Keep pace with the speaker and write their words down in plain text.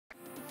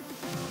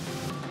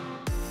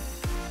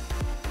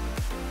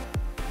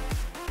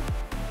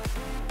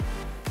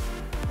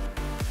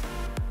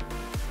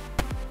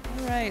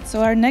right,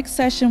 so our next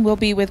session will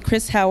be with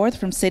Chris Howarth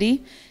from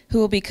Citi, who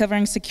will be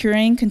covering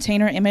securing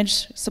container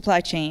image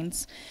supply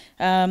chains.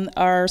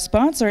 Our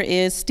sponsor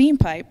is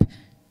SteamPipe,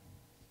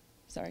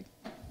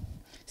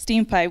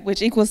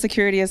 which equals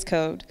security as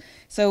code.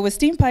 So with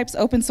SteamPipe's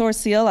open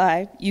source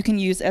CLI, you can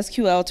use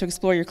SQL to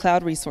explore your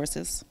cloud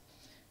resources.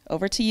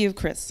 Over to you,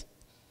 Chris.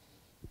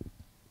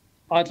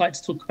 I'd like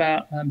to talk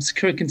about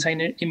secure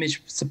container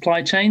image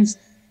supply chains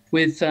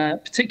with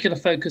particular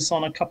focus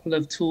on a couple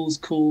of tools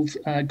called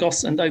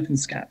Goss and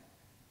OpenSCAP.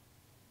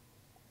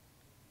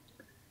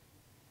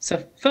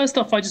 So first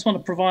off, I just want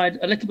to provide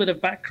a little bit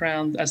of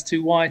background as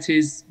to why it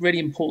is really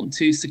important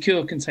to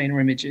secure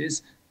container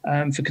images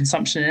for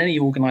consumption in any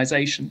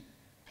organization.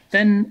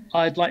 Then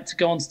I'd like to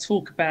go on to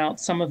talk about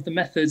some of the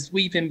methods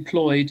we've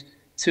employed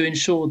to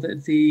ensure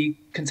that the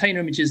container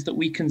images that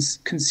we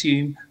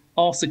consume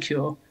are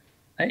secure.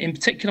 In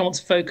particular, I want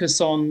to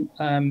focus on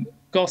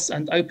Goss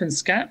and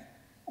OpenSCAP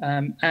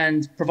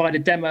and provide a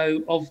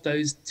demo of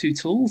those two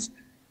tools.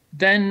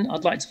 Then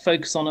I'd like to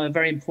focus on a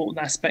very important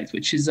aspect,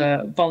 which is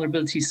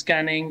vulnerability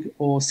scanning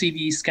or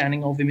CVE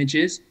scanning of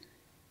images.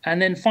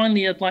 And then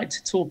finally, I'd like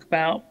to talk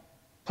about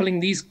pulling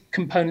these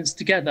components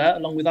together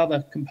along with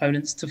other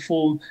components to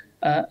form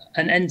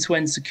an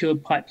end-to-end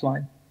secured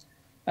pipeline.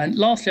 And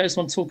lastly, I just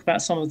want to talk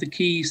about some of the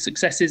key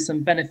successes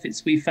and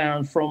benefits we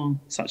found from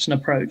such an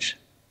approach.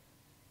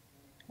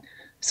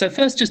 So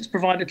first, just to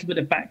provide a little bit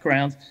of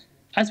background,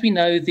 as we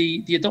know,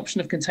 the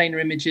adoption of container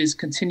images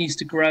continues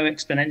to grow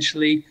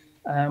exponentially.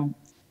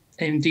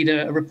 Indeed,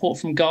 a report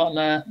from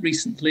Gartner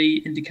recently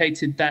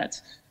indicated that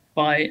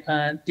by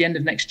the end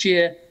of next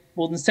year,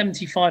 more than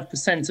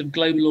 75% of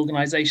global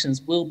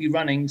organizations will be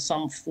running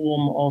some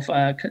form of,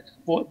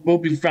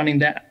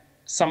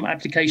 some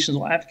applications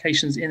or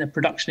applications in a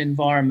production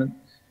environment.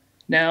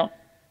 Now,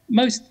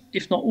 most,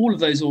 if not all of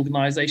those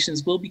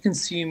organizations will be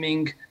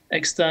consuming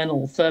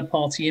external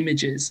third-party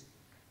images.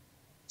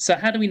 So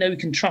how do we know we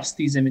can trust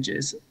these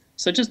images?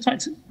 So just like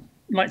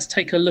to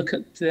take a look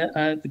at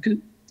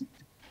the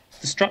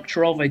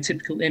structure of a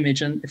typical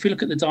image. And if we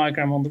look at the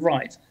diagram on the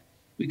right,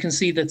 we can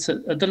see that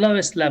at the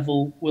lowest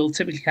level, we'll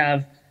typically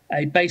have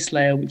a base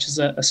layer, which is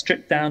a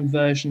stripped down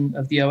version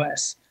of the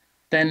OS.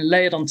 Then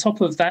layered on top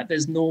of that,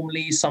 there's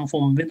normally some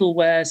form of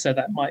middleware. So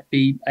that might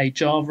be a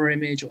Java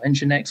image or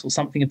Nginx or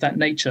something of that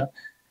nature.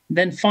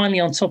 Then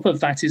finally, on top of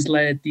that is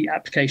layered the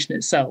application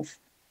itself.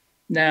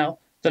 Now,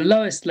 the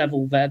lowest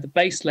level there, the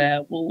base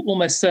layer, will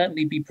almost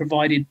certainly be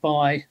provided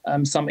by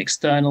some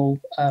external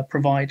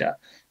provider.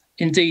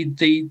 Indeed,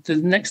 the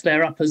next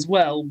layer up as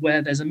well,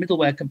 where there's a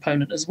middleware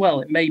component as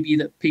well, it may be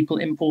that people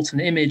import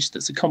an image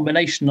that's a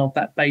combination of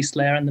that base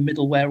layer and the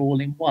middleware all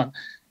in one.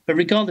 But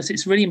regardless,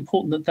 it's really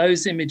important that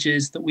those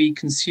images that we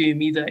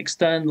consume either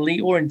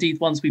externally or indeed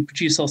ones we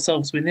produce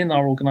ourselves within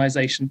our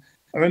organization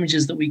are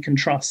images that we can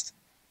trust.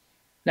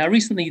 Now,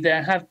 recently,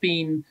 there have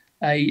been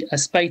a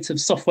spate of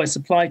software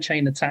supply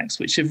chain attacks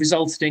which have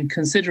resulted in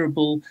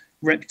considerable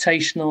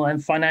reputational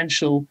and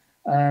financial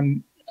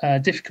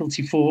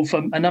difficulty for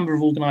a number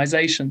of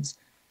organizations.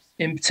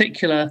 In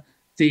particular,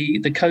 the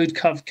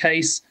CodeCov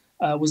case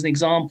was an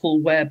example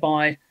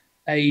whereby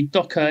a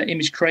Docker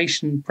image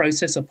creation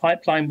process, a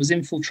pipeline, was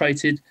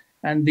infiltrated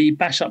and the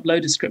bash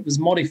uploader script was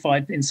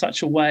modified in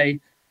such a way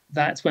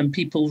that when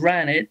people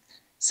ran it,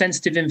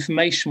 sensitive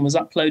information was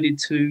uploaded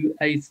to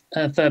a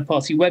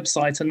third-party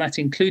website, and that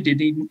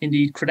included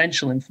indeed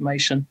credential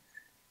information.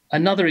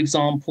 Another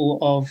example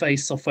of a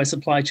software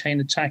supply chain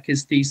attack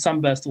is the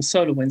Sunburst or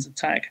SolarWinds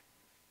attack.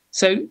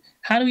 So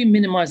how do we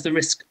minimize the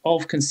risk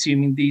of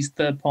consuming these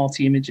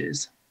third-party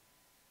images?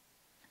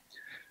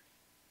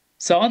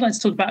 So I'd like to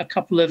talk about a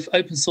couple of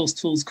open source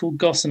tools called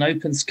Goss and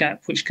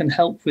OpenSCAP, which can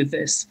help with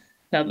this.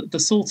 Now, the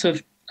sort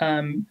of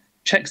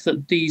checks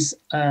that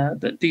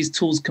these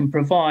tools can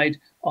provide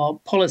are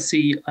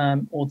policy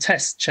or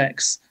test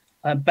checks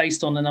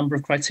based on a number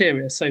of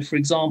criteria. So, for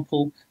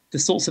example, the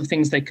sorts of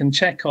things they can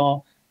check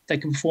are they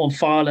can perform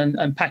file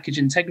and package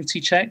integrity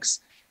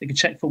checks. They can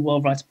check for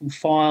world-writable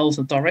files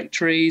and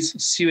directories,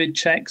 SUID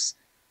checks.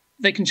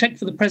 They can check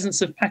for the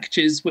presence of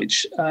packages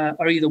which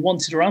are either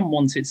wanted or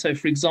unwanted. So,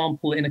 for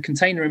example, in a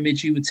container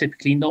image, you would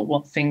typically not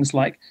want things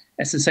like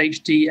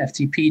SSHD,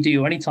 FTPD,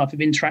 or any type of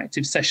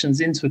interactive sessions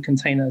into a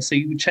container. So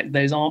you would check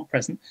those aren't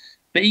present.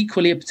 But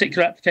equally, a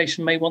particular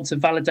application may want to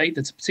validate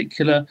that a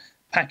particular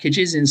package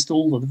is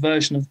installed or the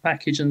version of the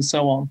package and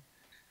so on.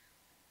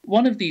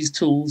 One of these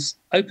tools,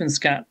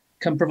 OpenSCAP,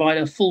 can provide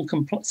a full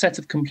set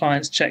of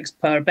compliance checks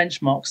per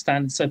benchmark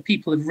standard. So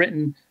people have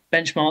written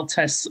benchmark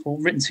tests or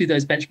written to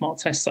those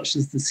benchmark tests, such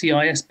as the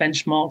CIS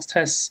benchmarks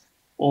tests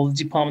or the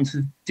Department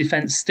of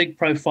Defense STIG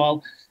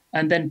profile,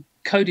 and then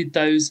coded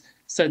those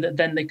so that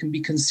then they can be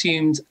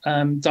consumed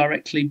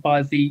directly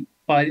by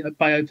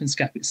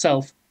OpenSCAP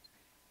itself.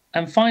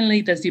 And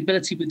finally, there's the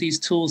ability with these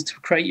tools to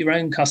create your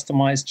own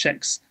customized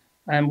checks.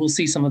 And we'll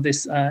see some of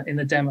this in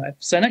the demo.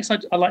 So next,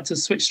 I'd like to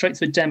switch straight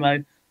to a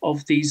demo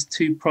of these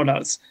two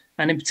products.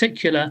 And in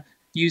particular,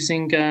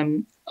 using,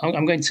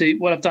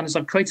 what I've done is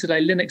I've created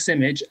a Linux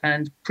image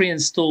and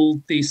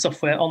pre-installed the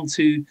software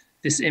onto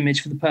this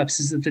image for the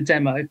purposes of the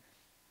demo.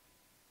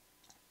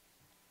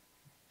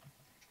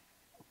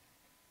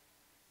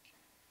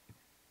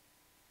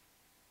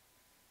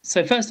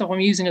 So first off, I'm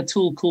using a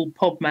tool called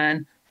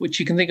Podman, which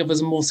you can think of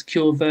as a more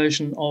secure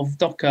version of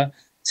Docker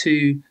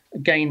to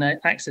gain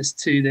access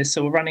to this.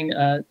 So we're running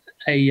a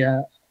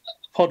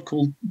pod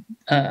called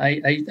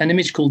an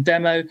image called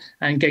demo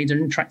and gained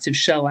an interactive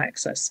shell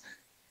access.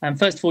 And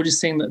first of all,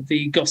 just seeing that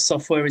the Goss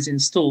software is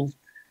installed.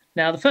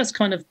 Now, the first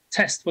kind of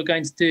test we're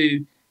going to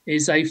do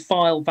is a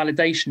file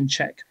validation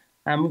check.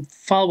 And the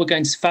file we're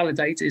going to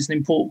validate is an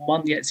important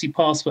one, the etc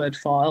password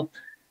file.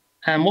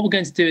 And what we're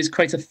going to do is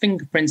create a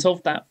fingerprint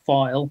of that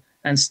file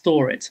and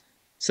store it.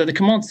 So the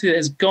command to do it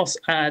is goss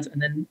add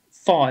and then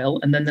file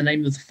and then the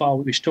name of the file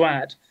we wish to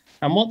add.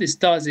 And what this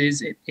does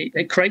is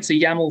it creates a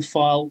YAML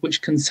file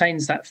which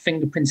contains that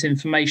fingerprint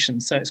information.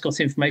 So it's got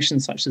information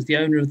such as the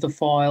owner of the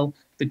file,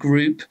 the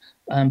group,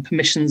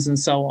 permissions, and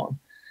so on.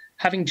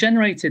 Having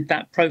generated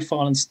that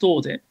profile and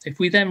stored it, if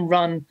we then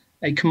run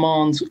a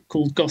command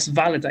called goss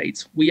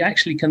validate, we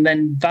actually can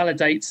then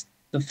validate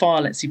the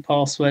file etc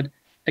password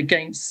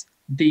against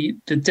the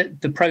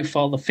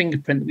profile, the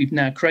fingerprint that we've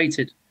now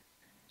created.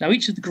 Now,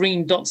 each of the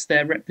green dots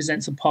there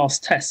represents a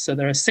passed test. So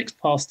there are 6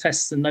 passed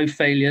tests and no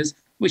failures,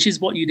 which is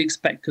what you'd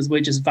expect because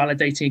we're just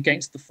validating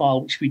against the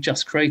file which we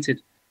just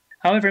created.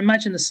 However,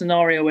 imagine a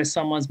scenario where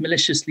someone's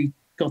maliciously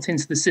got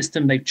into the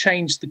system, they've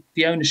changed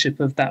the ownership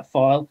of that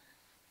file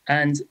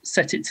and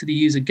set it to the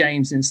user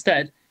games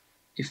instead.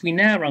 If we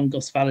now run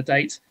goss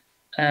validate,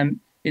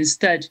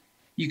 instead,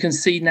 you can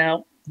see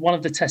now one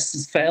of the tests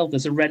has failed.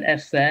 There's a red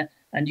F there,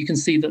 and you can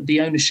see that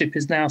the ownership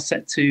is now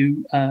set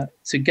to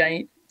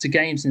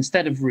games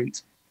instead of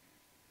root.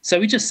 So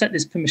we just set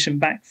this permission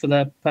back for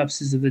the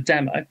purposes of the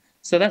demo.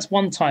 So that's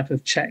one type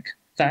of check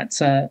that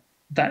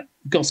that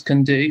Goss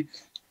can do.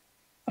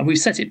 And we've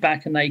set it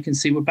back, and now you can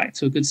see we're back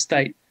to a good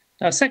state.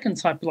 Now, a second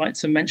type I'd like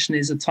to mention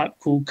is a type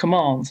called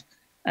command.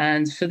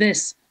 And for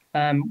this,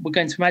 we're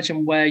going to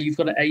imagine where you've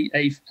got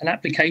an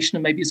application,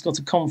 and maybe it's got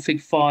a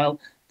config file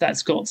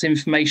that's got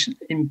information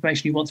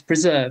you want to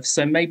preserve.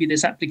 So maybe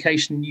this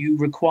application you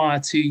require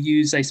to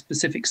use a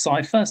specific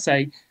cipher,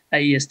 say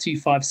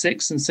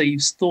AES256, and so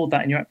you've stored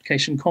that in your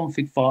application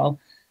config file.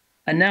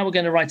 And now we're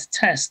going to write a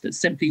test that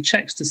simply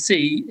checks to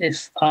see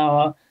if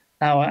our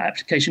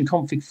application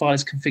config file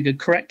is configured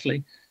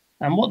correctly.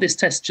 And what this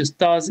test just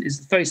does is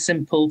very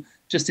simple,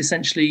 just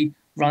essentially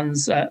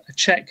runs a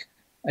check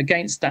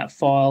against that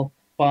file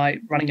by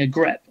running a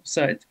grep.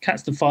 So it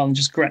cats the file and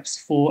just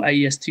greps for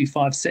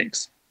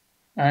AES256.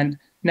 And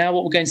now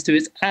what we're going to do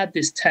is add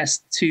this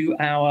test to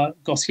our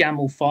Goss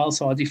YAML file,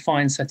 so our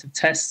defined set of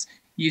tests,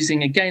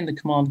 using again the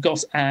command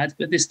goss add,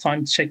 but this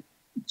time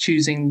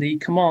choosing the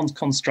command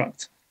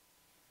construct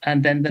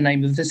and then the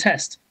name of the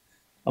test.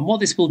 And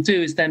what this will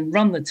do is then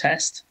run the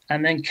test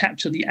and then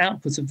capture the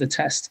output of the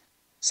test.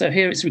 So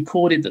here it's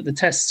recorded that the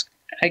test's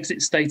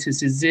exit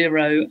status is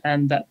 0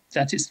 and that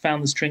it's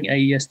found the string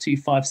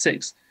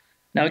AES256.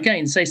 Now,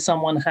 again, say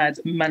someone had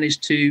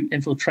managed to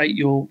infiltrate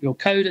your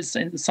code at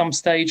some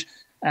stage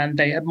and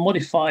they had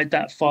modified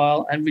that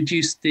file and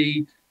reduced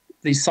the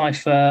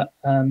cipher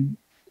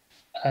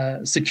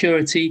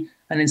security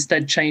and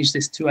instead changed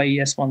this to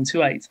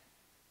AES128.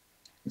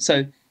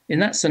 So in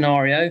that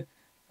scenario,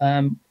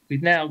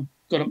 we've now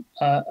got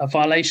a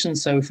violation.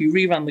 So if we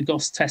rerun the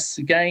Goss tests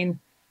again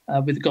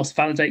with the goss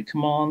validate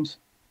command,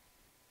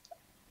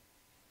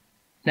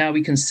 now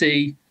we can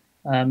see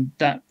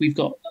that we've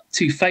got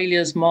 2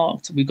 failures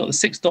marked. We've got the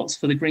 6 dots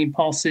for the green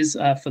passes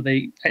for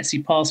the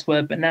etc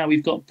password, but now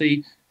we've got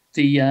the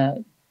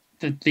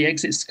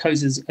exit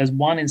codes as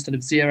 1 instead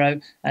of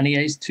 0, and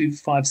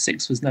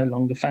AES256 was no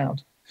longer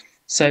found.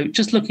 So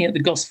just looking at the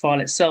Goss file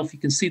itself, you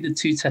can see the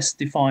 2 tests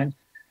defined.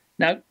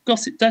 Now,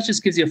 Goss, that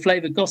just gives you a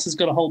flavor. Goss has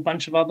got a whole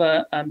bunch of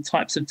other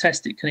types of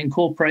tests it can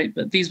incorporate,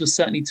 but these were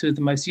certainly 2 of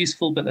the most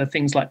useful, but there are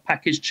things like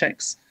package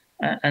checks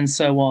and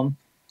so on.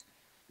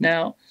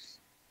 Now,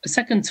 a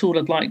second tool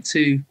I'd like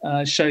to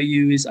show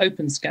you is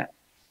OpenSCAP.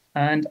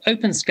 And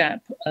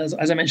OpenSCAP, as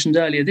I mentioned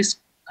earlier, this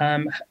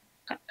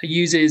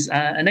uses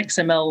an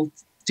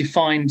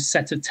XML-defined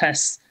set of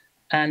tests,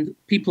 and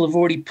people have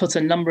already put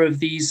a number of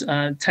these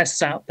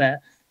tests out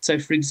there. So,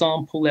 for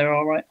example, there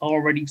are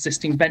already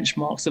existing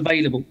benchmarks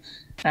available.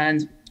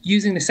 And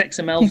using this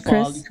XML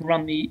file, Chris, you can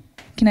run the...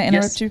 Can I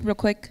interrupt you real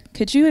quick?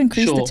 Could you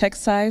increase the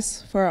text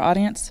size for our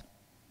audience?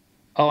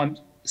 Oh, I'm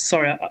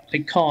sorry, I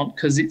can't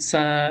because it's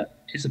a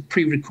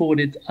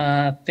pre-recorded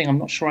thing. I'm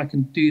not sure I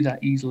can do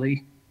that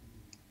easily.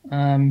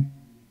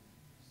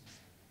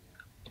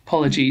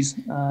 Apologies.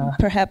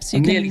 Perhaps you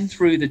I'm can nearly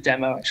through the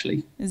demo,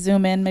 actually.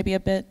 Zoom in maybe a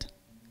bit.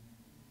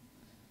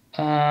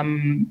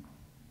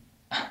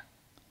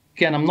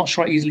 Again, I'm not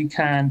sure I easily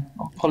can.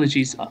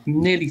 Apologies. I'm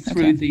nearly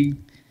through the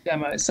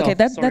demo itself. Okay,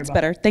 that's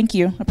better. Thank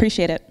you.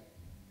 Appreciate it.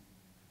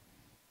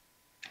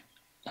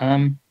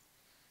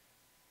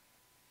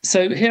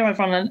 So here I've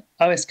run an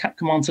OSCAP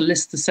command to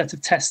list the set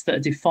of tests that are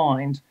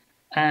defined.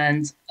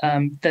 And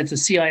there's a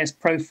CIS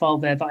profile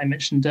there that I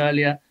mentioned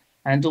earlier,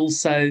 and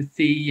also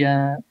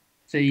the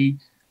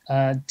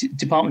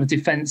Department of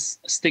Defense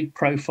STIG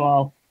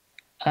profile.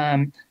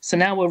 So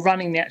now we're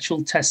running the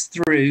actual test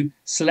through,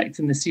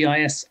 selecting the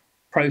CIS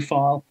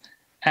profile,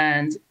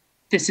 and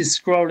this is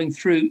scrolling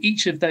through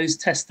each of those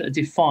tests that are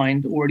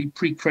defined, already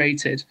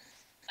pre-created.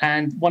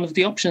 And one of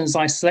the options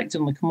I selected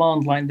on the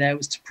command line there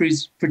was to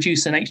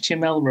produce an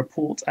HTML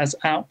report as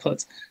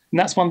output. And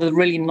that's one of the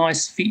really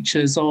nice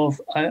features of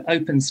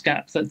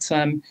OpenSCAP,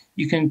 that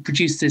you can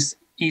produce this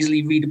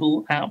easily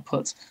readable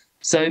output.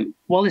 So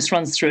while this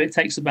runs through, it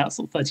takes about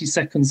sort of 30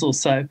 seconds or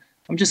so.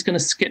 I'm just going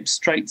to skip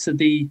straight to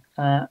the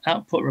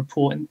output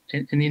report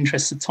in the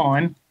interest of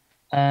time.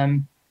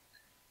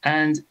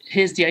 And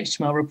here's the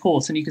HTML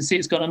report. And you can see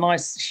it's got a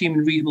nice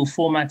human readable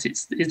format.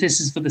 This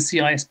is for the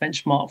CIS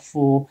benchmark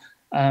for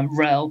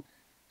RHEL.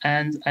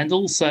 And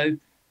also,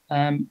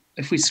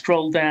 if we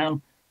scroll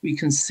down, we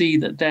can see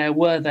that there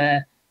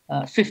were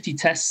 50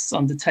 tests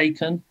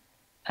undertaken,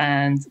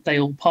 and they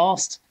all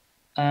passed.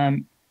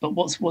 But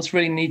what's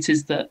really neat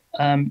is that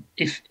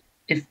if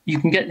you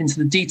can get into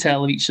the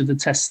detail of each of the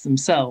tests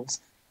themselves.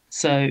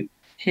 So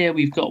here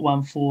we've got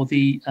one for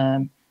the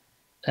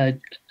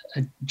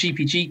a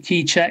GPG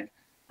key check,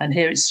 and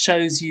here it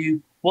shows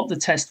you what the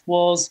test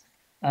was,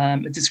 a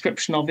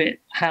description of it,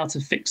 how to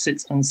fix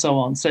it, and so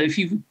on. So if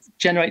you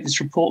generate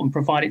this report and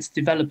provide it to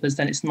developers,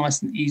 then it's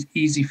nice and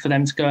easy for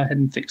them to go ahead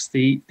and fix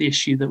the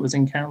issue that was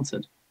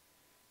encountered.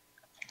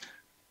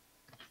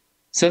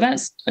 So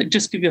that's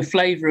just give you a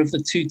flavor of the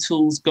two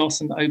tools, Goss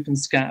and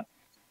OpenSCAP.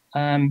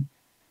 I'd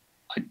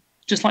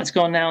just like to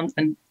go on now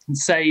and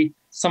say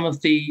some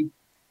of the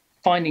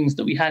findings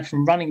that we had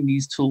from running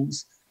these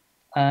tools.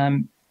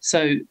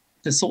 So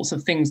the sorts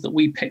of things that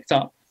we picked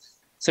up.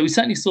 So we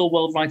certainly saw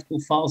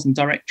world-writable files and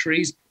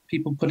directories,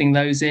 people putting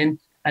those in,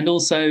 and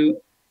also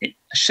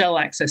shell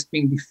access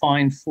being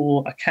defined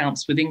for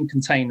accounts within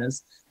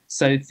containers.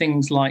 So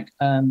things like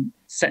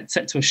set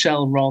to a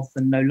shell rather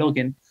than no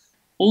login.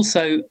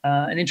 Also,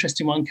 an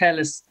interesting one,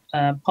 careless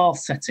path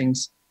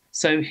settings.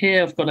 So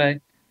here I've got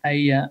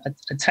a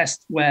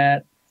test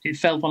where it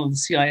failed one of the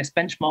CIS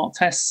benchmark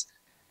tests,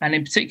 and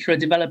in particular, a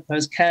developer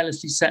has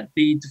carelessly set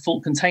the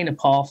default container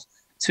path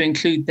to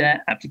include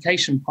their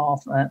application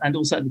path and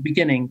also at the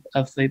beginning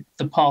of the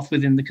path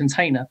within the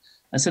container.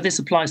 And so this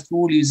applies to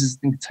all users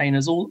in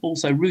containers,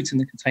 also root in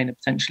the container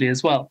potentially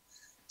as well.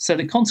 So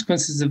the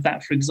consequences of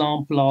that, for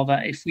example, are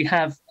that if we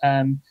have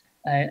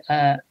a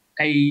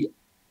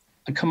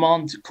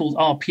command called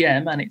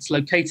RPM and it's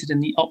located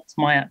in the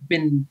opt_my_app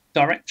bin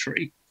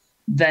directory,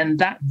 then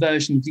that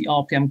version of the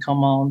RPM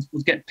command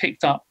will get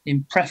picked up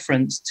in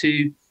preference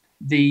to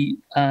the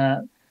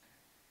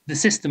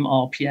system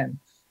RPM.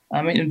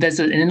 I mean, there's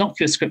an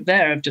innocuous script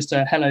there of just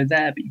a hello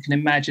there, but you can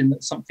imagine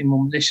that something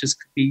more malicious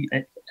could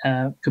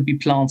be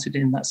planted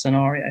in that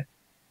scenario.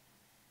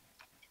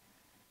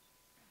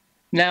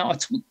 Now,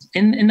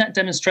 in that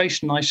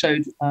demonstration, I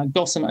showed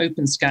Goss and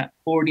OpenSCAP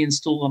already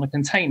installed on a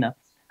container.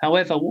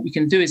 However, what we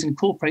can do is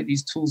incorporate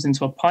these tools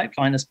into a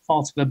pipeline as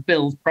part of a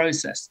build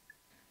process.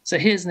 So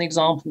here's an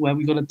example where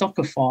we've got a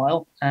Docker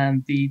file,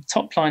 and the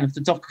top line of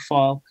the Docker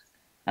file,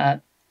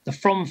 the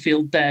from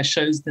field there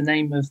shows the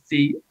name of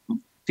the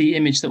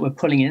image that we're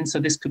pulling in. So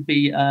this could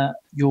be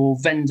your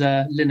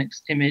vendor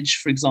Linux image,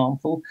 for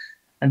example.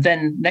 And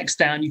then next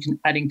down, you can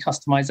add in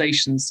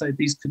customizations. So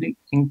these could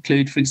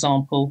include, for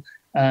example,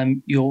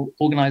 your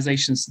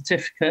organization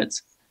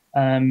certificate,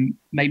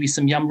 maybe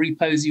some Yum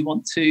repos you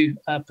want to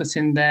put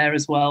in there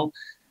as well.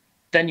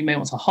 Then you may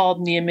want to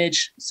harden the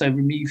image, so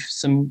remove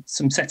some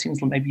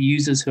settings like maybe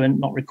users who are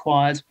not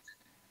required.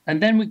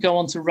 And then we go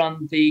on to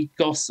run the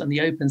Goss and the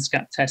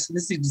OpenSCAP test. And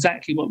this is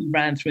exactly what we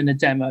ran through in the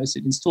demo. So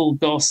install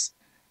Goss,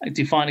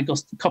 define a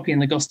Goss, copy in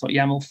the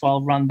goss.yaml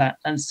file, run that,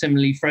 and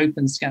similarly for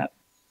OpenSCAP.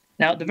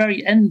 Now, at the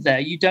very end there,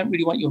 you don't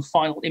really want your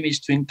final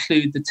image to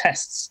include the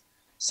tests.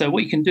 So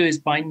what you can do is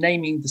by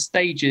naming the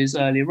stages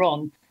earlier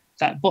on,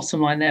 that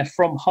bottom line there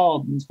from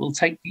hardened will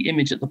take the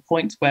image at the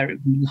point where it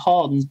was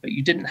hardened, but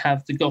you didn't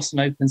have the Goss and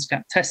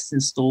OpenSCAP tests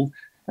installed,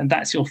 and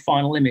that's your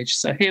final image.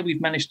 So here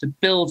we've managed to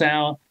build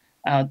our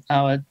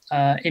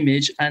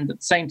image and at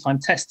the same time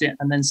test it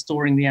and then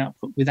storing the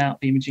output without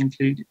the image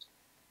included.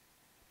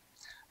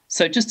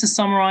 So just to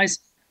summarize,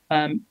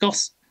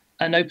 Goss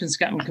and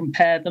OpenSCAP and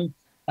compare them.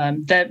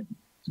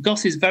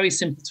 Goss is very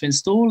simple to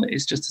install.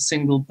 It's just a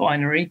single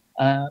binary.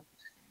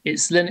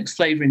 It's Linux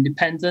flavor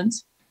independent,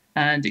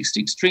 and it's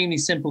extremely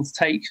simple to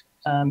take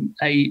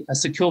a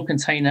secure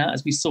container,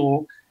 as we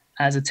saw,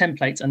 as a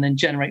template and then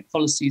generate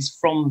policies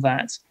from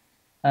that.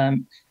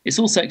 It's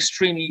also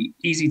extremely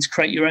easy to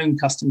create your own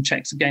custom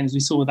checks, again, as we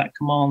saw with that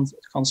command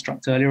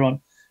construct earlier on.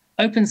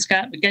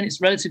 OpenSCAP, again,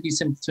 it's relatively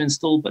simple to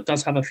install, but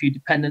does have a few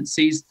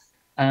dependencies.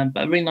 But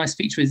a really nice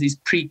feature is these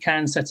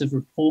pre-canned set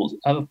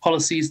of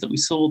policies that we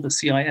saw, the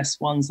CIS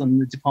ones and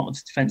the Department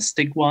of Defense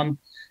STIG one,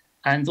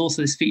 and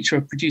also this feature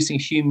of producing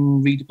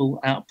human readable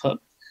output.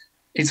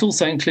 It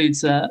also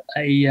includes a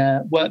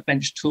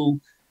workbench tool,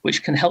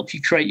 which can help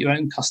you create your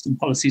own custom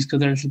policies because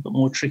they're a little bit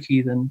more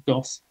tricky than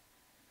Goss.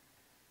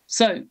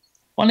 So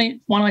one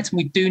item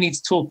we do need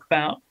to talk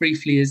about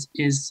briefly is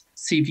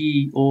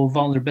CVE, or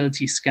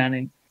vulnerability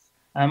scanning.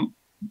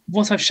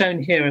 What I've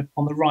shown here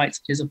on the right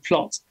is a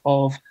plot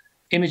of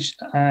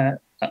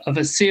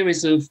a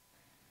series of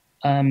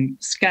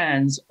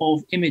scans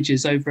of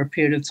images over a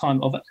period of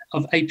time of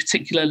a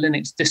particular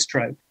Linux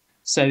distro.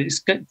 So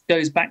it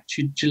goes back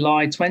to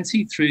July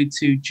 20 through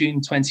to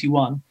June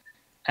 21.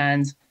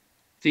 And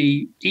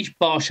each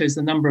bar shows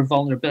the number of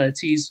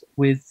vulnerabilities,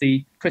 with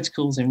the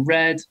criticals in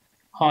red,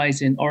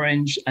 highs in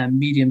orange, and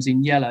mediums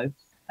in yellow.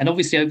 And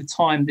obviously over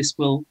time, this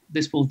will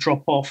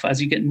drop off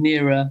as you get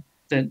nearer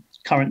the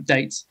current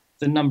dates.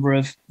 The number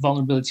of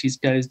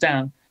vulnerabilities goes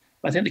down.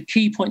 But I think the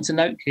key point to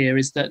note here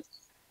is that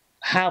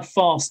how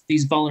fast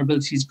these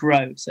vulnerabilities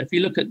grow. So if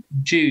you look at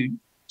June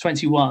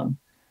 21,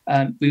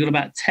 we've got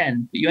about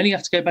 10, but you only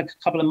have to go back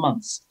a couple of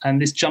months and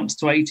this jumps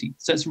to 80.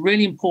 So it's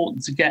really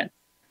important to get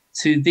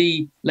to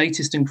the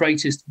latest and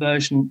greatest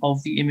version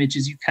of the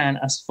images you can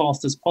as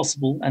fast as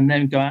possible, and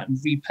then go out and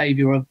repave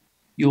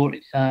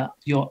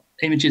your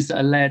images that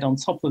are layered on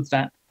top of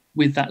that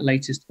with that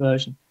latest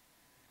version.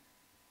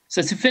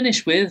 So to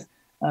finish with,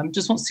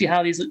 just want to see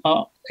how these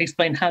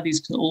explain how these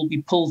can all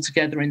be pulled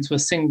together into a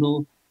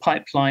single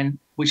pipeline,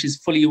 which is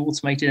fully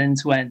automated end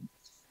to end.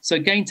 So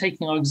again,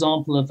 taking our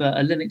example of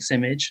a Linux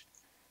image,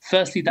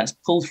 firstly, that's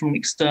pulled from an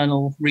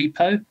external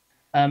repo.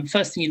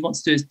 First thing you'd want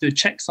to do is do a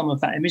checksum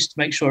of that image to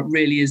make sure it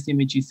really is the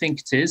image you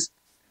think it is.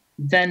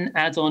 Then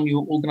add on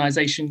your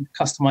organization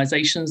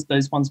customizations,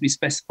 those ones we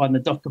specified in the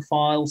Docker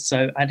file.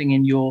 So adding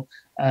in your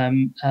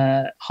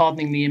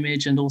hardening the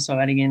image and also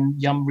adding in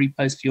Yum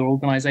repos for your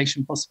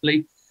organization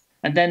possibly.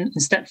 And then in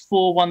step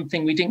 4, one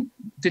thing we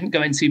didn't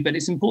go into, but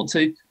it's important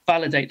to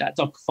validate that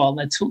Docker file.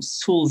 There are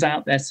tools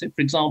out there. So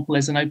for example,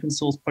 there's an open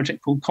source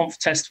project called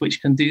ConfTest, which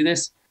can do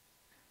this.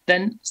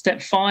 Then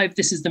step 5,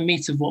 this is the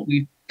meat of what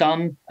we've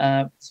done.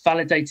 It's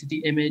validated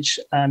the image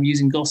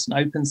using Goss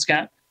and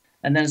OpenSCAP.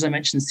 And then, as I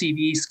mentioned,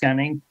 CVE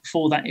scanning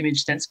before that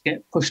image tends to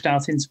get pushed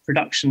out into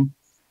production.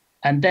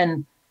 And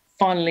then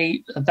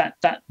finally,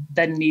 that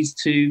then needs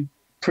to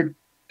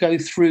go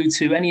through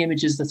to any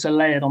images that are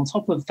layered on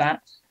top of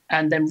that,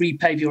 and then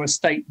repave your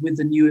estate with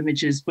the new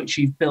images which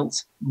you've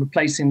built,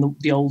 replacing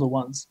the older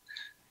ones.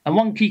 And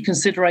one key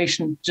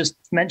consideration just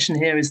to mention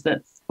here is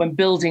that when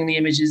building the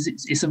images,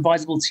 it's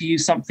advisable to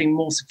use something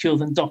more secure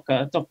than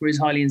Docker. Docker is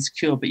highly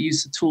insecure, but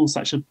use a tool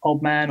such as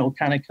Podman or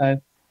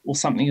Canico or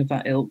something of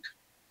that ilk.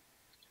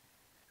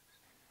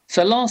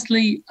 So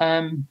lastly,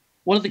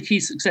 what are the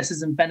key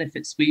successes and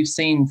benefits we've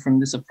seen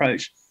from this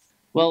approach?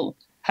 Well,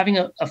 having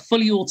a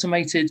fully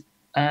automated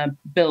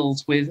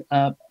build with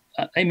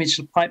image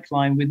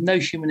pipeline with no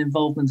human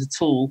involvement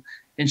at all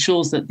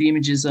ensures that the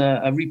images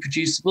are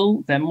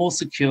reproducible, they're more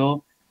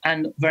secure,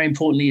 and very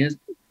importantly,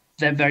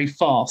 they're very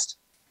fast.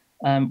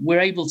 We're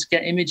able to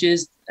get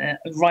images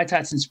right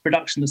out into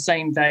production the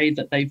same day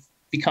that they've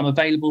become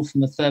available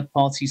from the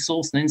third-party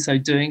source, and in so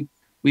doing,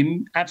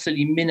 we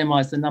absolutely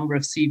minimize the number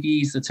of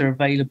CVEs that are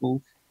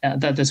available,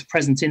 that's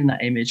present in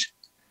that image.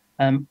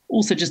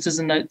 Also, just as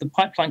a note, the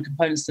pipeline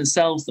components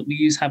themselves that we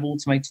use have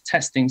automated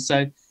testing.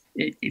 So,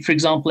 for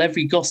example,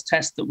 every Goss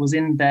test that was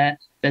in there,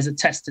 there's a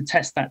test to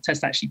test that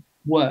test actually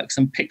works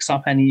and picks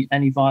up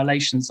any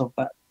violations of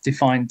that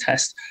defined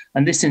test.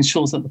 And this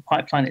ensures that the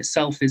pipeline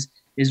itself is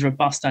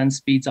robust and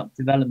speeds up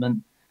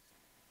development.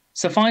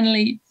 So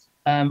finally,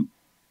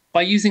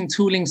 by using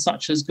tooling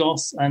such as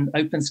Goss and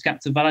OpenSCAP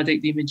to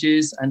validate the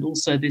images, and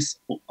also this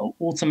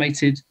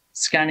automated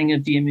scanning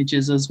of the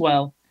images as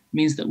well,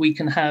 means that we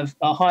can have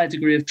a higher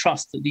degree of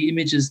trust that the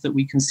images that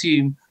we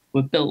consume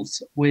were built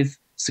with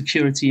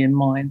security in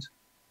mind.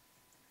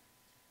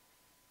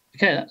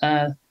 Okay,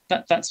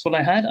 that's what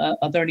I had.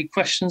 Are there any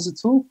questions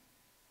at all?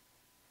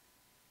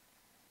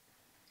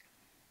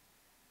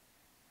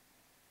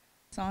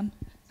 It's on.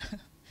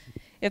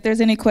 If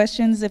there's any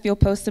questions, if you'll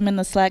post them in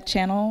the Slack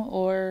channel,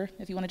 or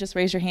if you want to just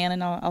raise your hand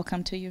and I'll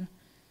come to you.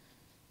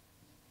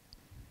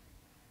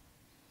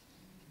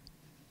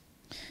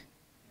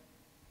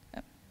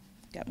 Oh,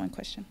 got one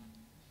question.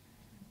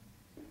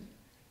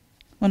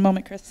 One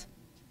moment, Chris.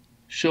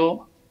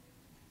 Sure.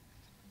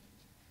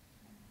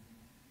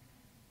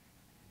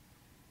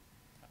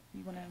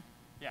 You want to?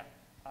 Yeah,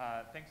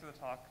 thanks for the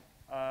talk.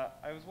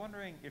 I was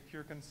wondering if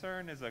your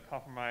concern is a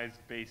compromised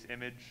base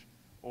image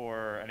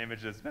or an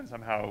image that's been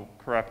somehow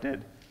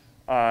corrupted,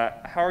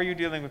 how are you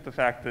dealing with the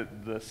fact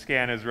that the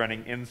scan is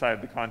running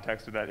inside the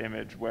context of that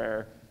image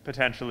where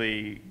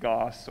potentially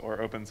Goss or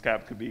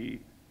OpenSCAP could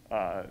be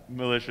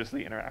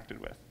maliciously interacted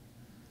with?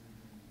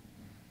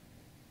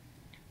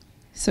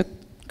 So,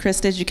 Chris,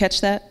 did you catch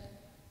that?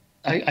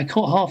 I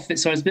caught half of it,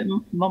 so I was a bit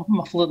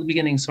muffled at the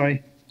beginning,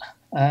 sorry.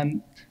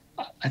 I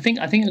think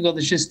I got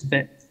the gist of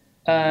it.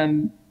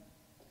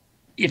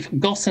 If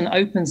Goss and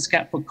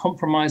OpenSCAP were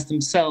compromised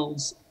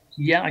themselves,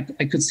 yeah,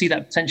 I could see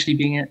that potentially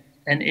being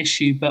an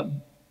issue, but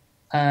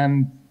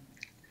in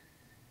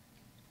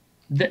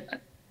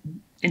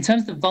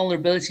terms of the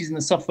vulnerabilities in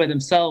the software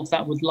themselves,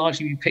 that would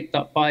largely be picked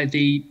up by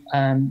the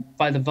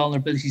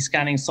vulnerability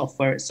scanning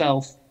software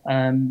itself.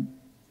 I'm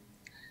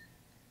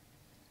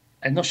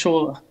not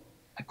sure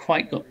I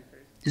quite got.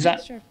 Is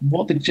that sure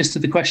what the gist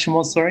of the question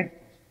was? Sorry.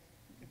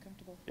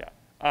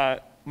 Yeah.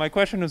 My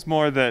question is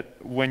more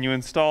that when you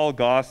install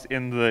Goss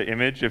in the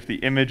image, if the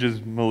image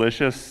is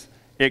malicious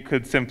it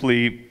could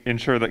simply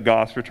ensure that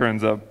Goss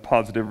returns a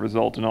positive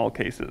result in all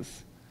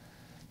cases,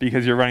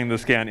 because you're running the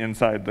scan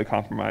inside the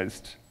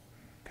compromised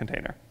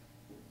container.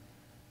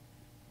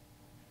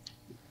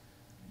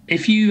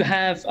 If you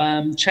have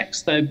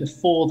checks though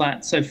before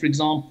that, so for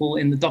example,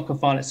 in the Docker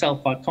file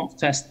itself, our conf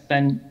test,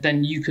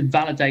 then you could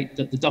validate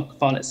that the Docker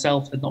file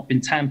itself had not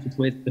been tampered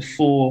with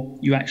before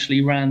you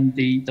actually ran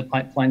the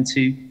pipeline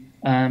to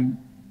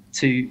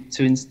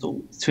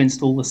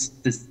install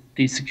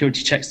the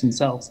security checks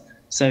themselves.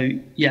 So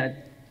yeah,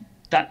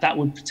 that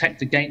would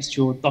protect against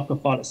your Docker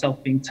file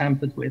itself being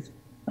tampered with.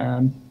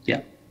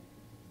 Yeah.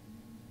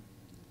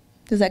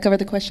 Does that cover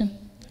the question?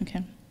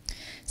 Okay.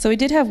 So we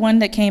did have one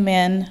that came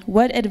in.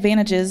 What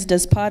advantages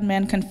does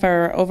Podman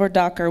confer over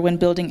Docker when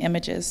building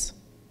images?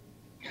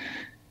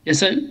 Yeah,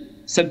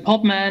 so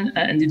Podman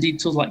and indeed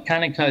tools like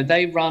Canico,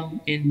 they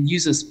run in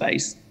user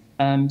space.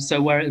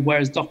 So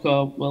whereas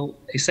Docker will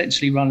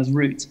essentially run as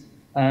root.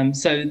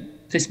 So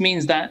this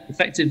means that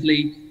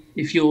effectively,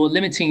 if you're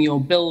limiting your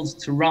build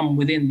to run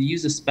within the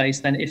user space,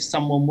 then if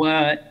someone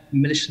were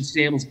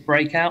maliciously able to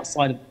break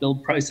outside of the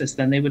build process,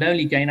 then they would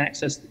only gain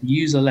access to the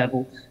user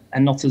level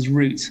and not as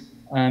root.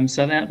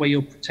 So that way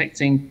you're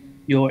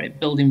protecting your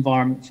build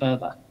environment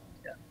further.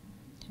 Yeah.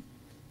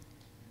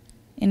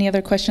 Any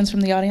other questions from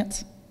the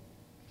audience?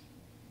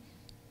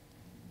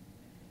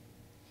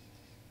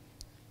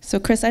 So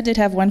Chris, I did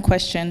have one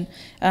question.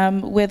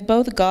 With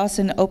both Goss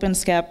and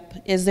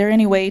OpenSCAP, is there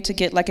any way to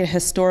get like a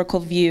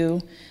historical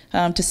view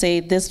to say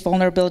this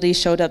vulnerability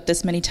showed up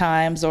this many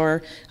times,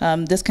 or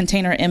this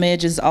container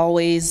image is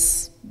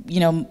always,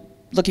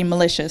 looking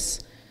malicious?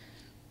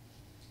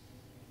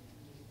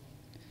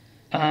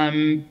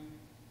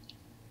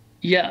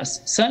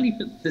 Yes, certainly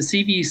the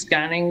CVE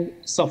scanning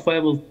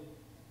software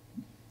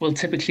will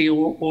typically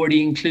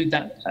already include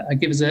that,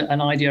 give us an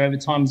idea over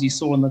time, as you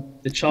saw on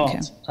the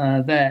chart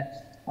there.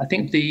 I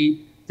think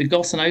the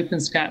Goss and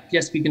OpenSCAP,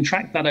 yes, we can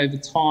track that over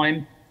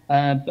time,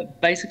 but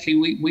basically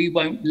we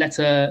won't let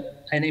an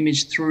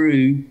image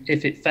through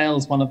if it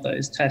fails one of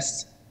those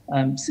tests.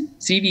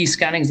 CVE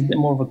scanning is a bit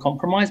more of a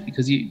compromise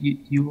because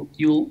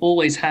you'll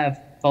always have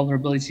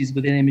vulnerabilities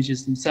within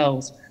images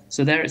themselves.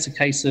 So there it's a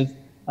case of,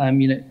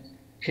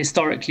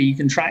 historically you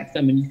can track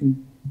them and you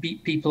can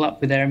beat people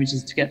up with their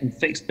images to get them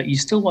fixed, but you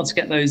still want to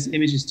get those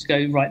images to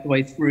go right the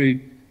way through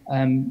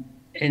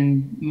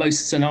in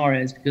most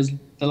scenarios, because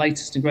the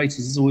latest and greatest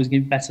is always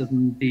going to be better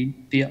than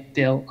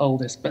the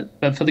oldest.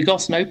 But for the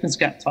Goss and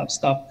OpenSCAP type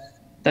stuff,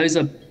 those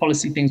are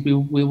policy things we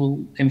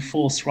will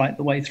enforce right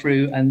the way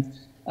through,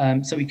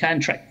 and so we can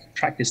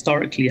track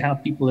historically how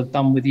people have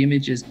done with the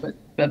images,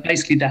 but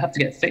basically they have to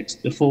get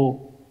fixed before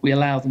we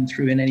allow them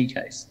through in any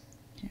case.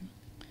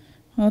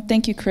 Well,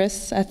 thank you,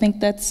 Chris. I think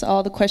that's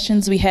all the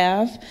questions we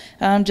have.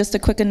 Just a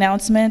quick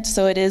announcement.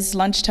 So it is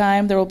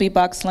lunchtime. There will be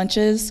box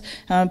lunches.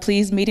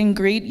 Please meet and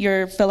greet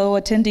your fellow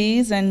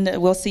attendees,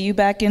 and we'll see you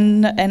back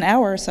in an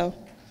hour or so.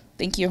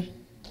 Thank you.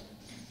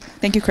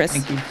 Thank you, Chris.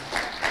 Thank you.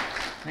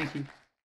 Thank you.